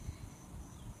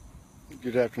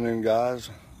Good afternoon,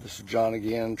 guys. This is John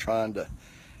again, trying to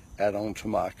add on to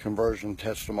my conversion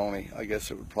testimony. I guess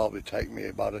it would probably take me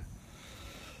about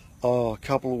a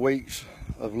couple of weeks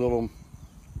of little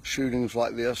shootings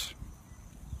like this,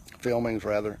 filmings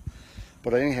rather.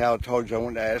 But anyhow, I told you I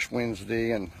went to Ash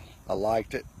Wednesday and I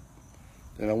liked it.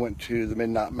 Then I went to the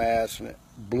Midnight Mass and it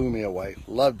blew me away.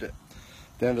 Loved it.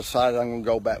 Then decided I'm going to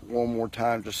go back one more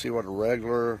time to see what a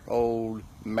regular old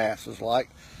Mass is like.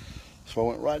 So I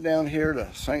went right down here to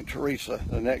St. Teresa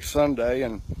the next Sunday,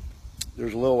 and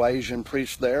there's a little Asian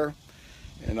priest there.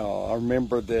 And I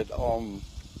remember that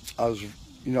I was,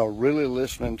 really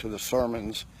listening to the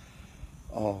sermons.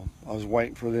 I was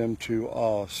waiting for them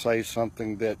to say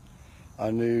something that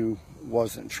I knew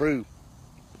wasn't true.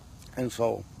 And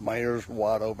so my ears were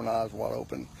wide open, eyes wide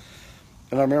open.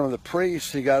 And I remember the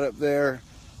priest, he got up there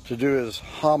to do his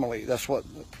homily. That's what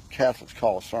the Catholics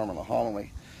call a sermon, a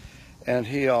homily. And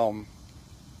he told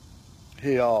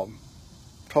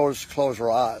us to close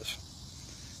our eyes.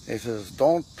 He says,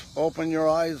 "Don't open your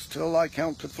eyes till I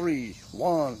count to 3.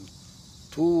 1,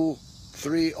 2,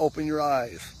 3, open your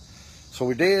eyes." So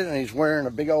we did, and he's wearing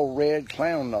a big old red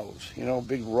clown nose,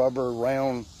 big rubber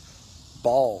round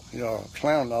ball,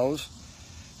 clown nose.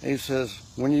 And he says,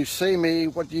 "When you see me,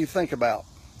 what do you think about?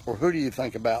 Or who do you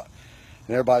think about?"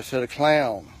 And everybody said, "A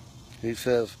clown." He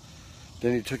says,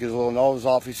 then he took his little nose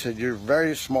off. He said, "You're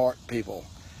very smart people."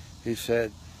 He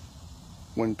said,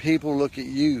 "When people look at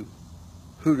you,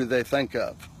 who do they think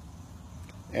of?"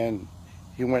 And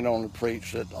he went on to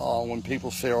preach that when people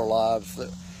see our lives,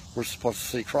 that we're supposed to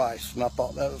see Christ. And I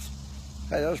thought that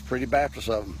was pretty Baptist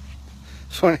of him.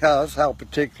 So anyhow, that's how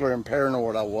particular and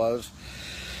paranoid I was.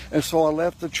 And so I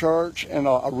left the church, and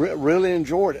I really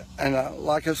enjoyed it. And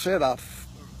like I said, I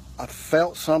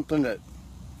felt something at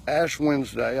Ash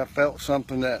Wednesday. I felt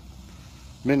something at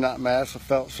Midnight Mass. I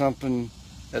felt something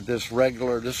at this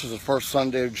is the first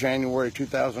Sunday of January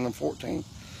 2014.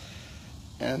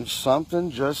 And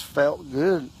something just felt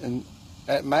good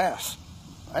at Mass.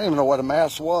 I didn't even know what a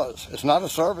Mass was. It's not a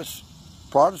service.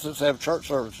 Protestants have church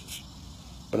services.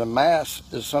 But a Mass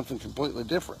is something completely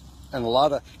different. And a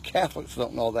lot of Catholics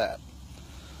don't know that.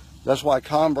 That's why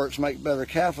converts make better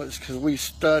Catholics, because we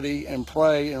study and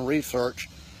pray and research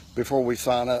before we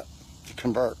sign up to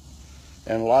convert.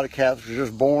 And a lot of Catholics are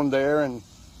just born there, and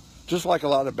just like a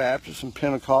lot of Baptists and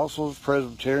Pentecostals,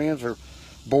 Presbyterians are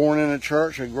born in a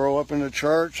church, they grow up in a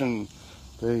church, and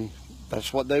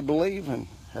that's what they believe. And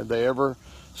have they ever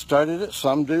studied it?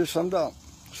 Some do, some don't.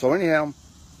 So anyhow,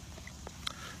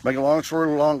 make a long story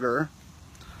longer,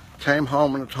 came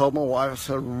home and I told my wife, I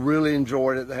said, I really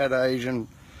enjoyed it. They had an Asian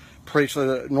priest,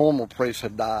 the normal priest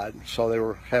had died, so they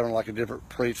were having like a different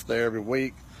priest there every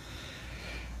week.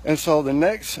 And so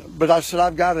but I said,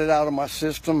 I've got it out of my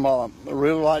system. I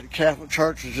really like the Catholic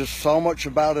Church. There's just so much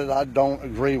about it I don't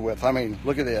agree with. I mean,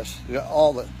 look at this. You got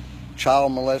all the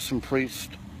child molesting priests,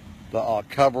 the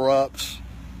cover-ups,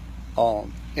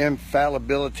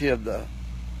 infallibility of the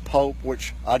Pope,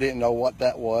 which I didn't know what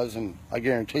that was, and I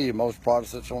guarantee you most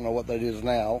Protestants don't know what that is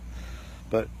now.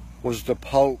 But was the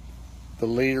Pope the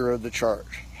leader of the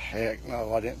church? Heck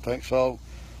no, I didn't think so.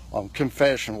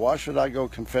 Confession. Why should I go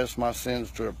confess my sins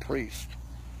to a priest?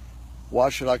 Why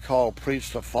should I call a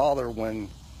priest a father when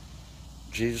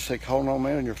Jesus said, "Call no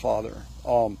man your father"?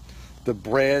 The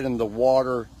bread and the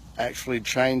water actually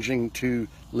changing to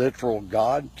literal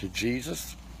God, to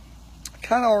Jesus. I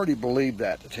kind of already believe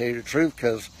that, to tell you the truth,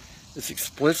 because it's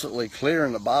explicitly clear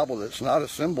in the Bible that it's not a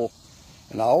symbol.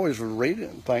 And I always would read it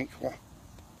and think, well,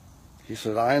 he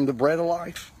said, "I am the bread of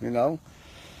life," And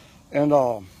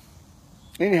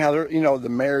anyhow, the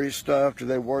Mary stuff, do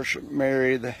they worship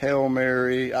Mary, the Hail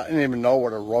Mary? I didn't even know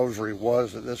what a rosary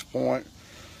was at this point.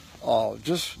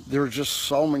 There were just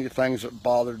so many things that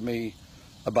bothered me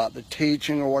about the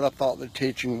teaching, or what I thought the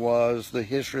teaching was, the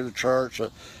history of the church,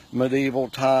 the medieval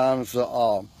times,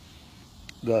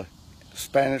 the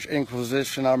Spanish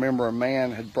Inquisition. I remember a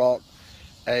man had brought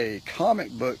a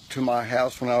comic book to my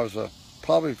house when I was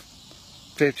probably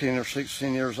 15 or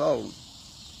 16 years old.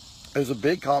 It was a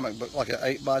big comic book, like an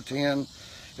 8x10.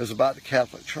 It was about the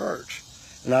Catholic Church.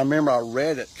 And I remember I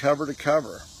read it cover to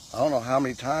cover. I don't know how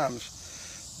many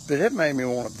times, but it made me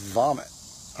want to vomit.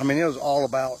 I mean, it was all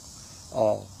about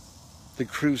the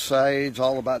Crusades,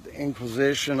 all about the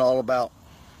Inquisition, all about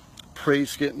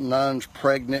priests getting nuns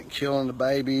pregnant, killing the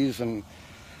babies, and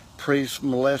priests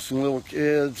molesting little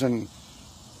kids, and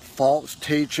false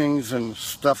teachings and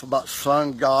stuff about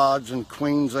sun gods and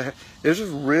queens. This is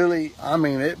really, I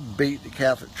mean, it beat the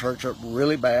Catholic Church up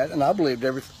really bad, and I believed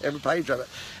every page of it.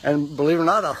 And believe it or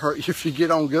not, if you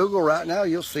get on Google right now,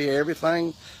 you'll see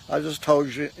everything I just told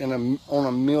you on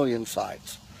a million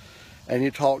sites. And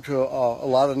you talk to a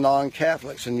lot of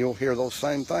non-Catholics, and you'll hear those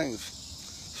same things.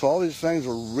 So all these things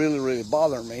were really, really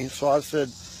bothering me. So I said,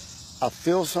 I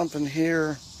feel something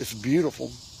here. It's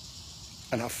beautiful,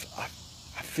 and I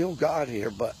feel God here,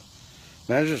 but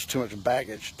man, there's just too much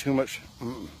baggage, too much.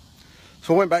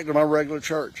 So I went back to my regular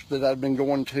church that I'd been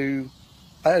going to.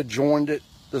 I had joined it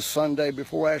the Sunday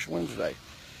before Ash Wednesday,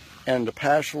 and the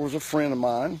pastor was a friend of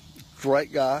mine,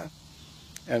 great guy,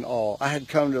 and I had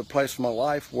come to a place in my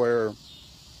life where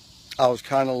I was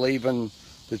kind of leaving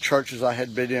the churches I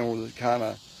had been in with the kind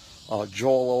of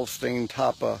Joel Osteen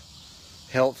type of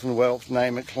health and wealth,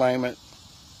 name it, claim it,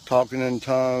 talking in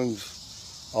tongues,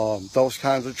 those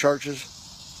kinds of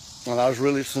churches. And I was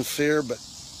really sincere, but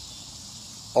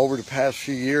over the past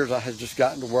few years, I had just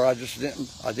gotten to where I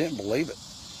didn't believe it.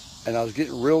 And I was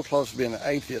getting real close to being an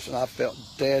atheist, and I felt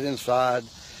dead inside.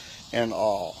 And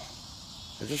the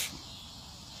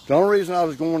only reason I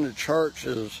was going to church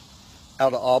is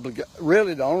out of obligation.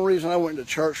 Really, the only reason I went to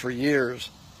church for years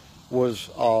was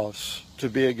to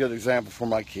be a good example for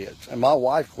my kids. And my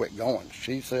wife quit going.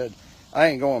 She said, I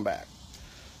ain't going back.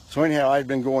 So anyhow, I'd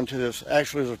been going to this,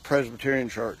 actually it was a Presbyterian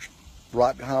church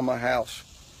right behind my house.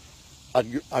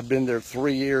 I'd been there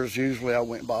 3 years. Usually I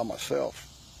went by myself.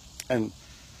 And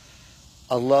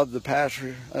I loved the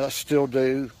pastor, and I still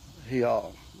do.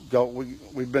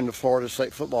 We've been to Florida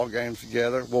State football games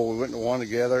together. Well, we went to one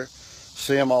together,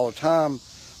 see him all the time.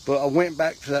 But I went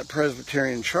back to that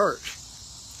Presbyterian church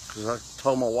because I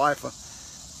told my wife,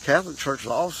 Catholic church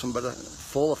is awesome, but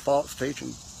full of false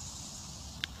teaching,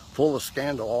 full of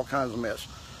scandal, all kinds of mess.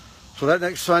 So that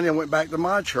next Sunday I went back to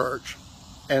my church,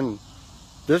 and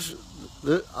this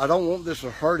I don't want this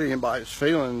to hurt anybody's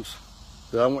feelings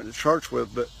that I went to church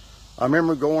with, but I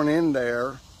remember going in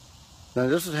there. Now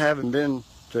this is having been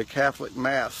to a Catholic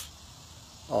Mass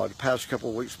the past couple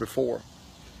of weeks before,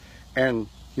 and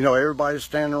you know, everybody's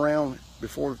standing around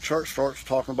before the church starts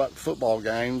talking about the football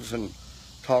games and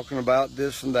talking about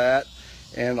this and that,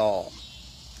 and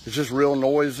it's just real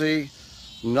noisy.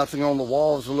 Nothing on the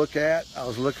walls to look at. I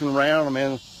was looking around, I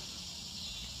mean,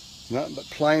 nothing but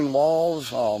plain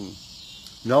walls,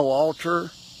 no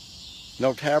altar,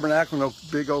 no tabernacle, no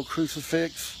big old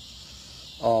crucifix,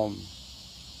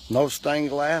 no stained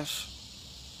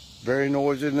glass, very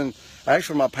noisy. And then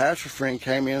actually my pastor friend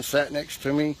came in, sat next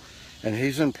to me, and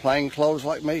he's in plain clothes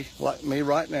like me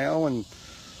right now. And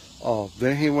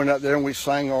then he went up there and we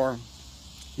sang our,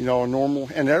 you know, our normal,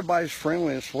 and everybody's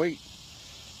friendly and sweet.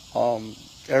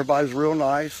 Everybody's real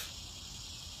nice.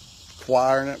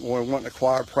 Choir in it. When we went to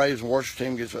choir, praise and worship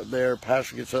team gets up there,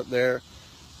 pastor gets up there,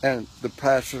 and the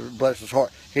pastor, bless his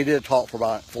heart, he did talk for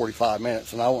about 45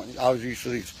 minutes, and I was used to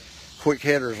these quick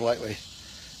hitters lately,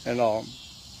 and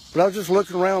but I was just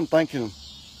looking around thinking,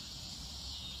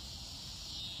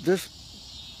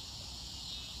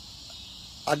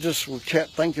 I just kept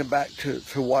thinking back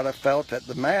to what I felt at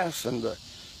the Mass and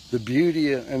the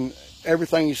beauty and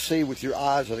everything you see with your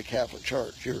eyes at a Catholic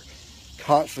church. You're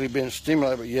constantly being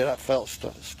stimulated, but yet I felt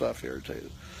stuff here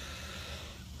too.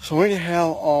 So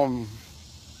anyhow,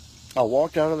 I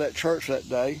walked out of that church that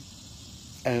day,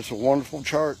 and it's a wonderful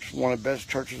church, one of the best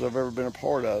churches I've ever been a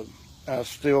part of. I'm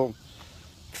still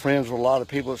friends with a lot of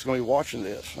people that's going to be watching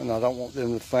this, and I don't want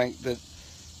them to think that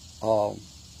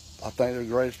I think they're the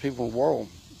greatest people in the world.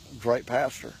 Great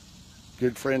pastor,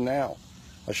 good friend now.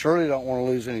 I surely don't want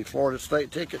to lose any Florida State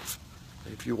tickets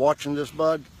if you're watching this,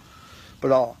 bud.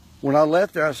 But when I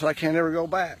left there, I said, I can't ever go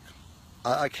back.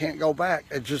 I can't go back.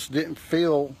 It just didn't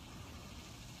feel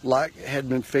like it had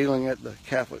been feeling at the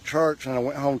Catholic Church. And I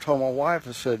went home and told my wife,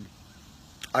 I said,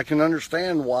 I can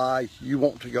understand why you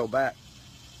want to go back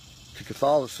to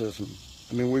Catholicism.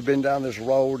 I mean, we've been down this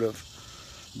road of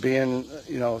being,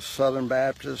 you know, Southern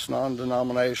Baptist,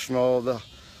 non-denominational, the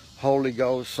Holy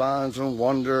Ghost, signs and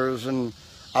wonders, and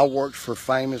I worked for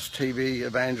famous TV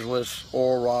evangelist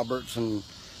Oral Roberts, and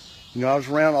you know, I was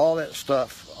around all that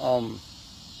stuff,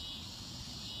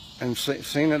 and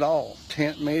seen it all.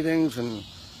 Tent meetings, and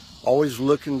always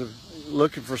looking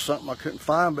for something I couldn't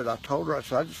find. But I told her, I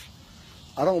said,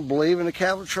 I don't believe in the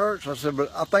Catholic Church. I said, but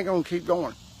I think I'm gonna keep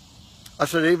going. I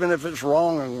said, even if it's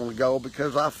wrong, I'm gonna go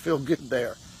because I feel good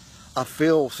there. I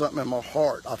feel something in my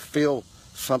heart. I feel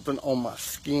something on my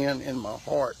skin, in my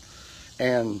heart,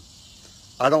 and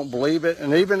I don't believe it,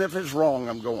 and even if it's wrong,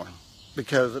 I'm going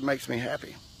because it makes me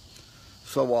happy.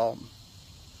 So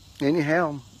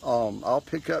anyhow, I'll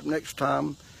pick up next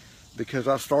time, because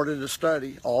I started to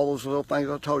study all those little things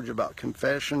I told you about: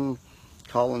 confession,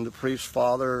 calling the priest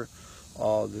father,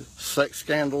 the sex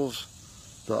scandals,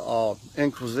 the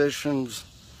inquisitions,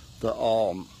 the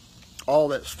all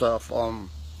that stuff,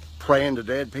 praying to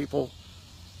dead people,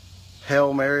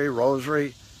 Hail Mary,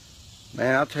 Rosary.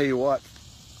 Man, I tell you what,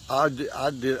 I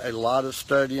did a lot of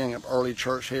studying of early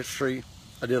church history.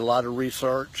 I did a lot of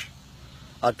research.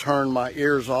 I turned my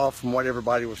ears off from what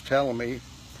everybody was telling me,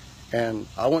 and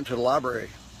I went to the library,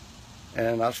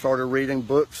 and I started reading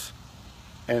books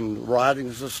and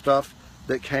writings of stuff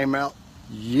that came out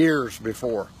years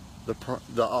before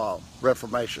the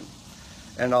Reformation.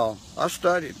 And I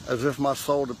studied as if my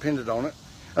soul depended on it.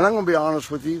 And I'm going to be honest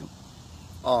with you,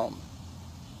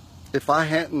 if I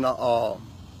hadn't,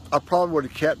 I probably would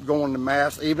have kept going to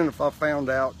Mass, even if I found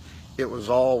out it was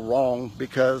all wrong,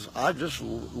 because I just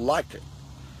liked it.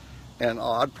 And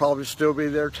I'd probably still be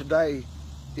there today,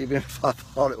 even if I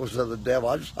thought it was of the devil.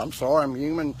 I'm sorry, I'm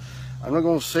human. I'm not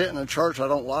going to sit in a church I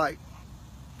don't like.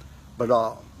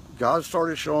 But God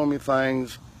started showing me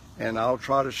things, and I'll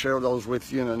try to share those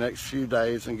with you in the next few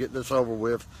days and get this over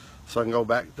with so I can go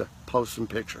back to posting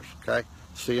pictures, okay?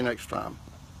 See you next time.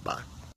 Bye.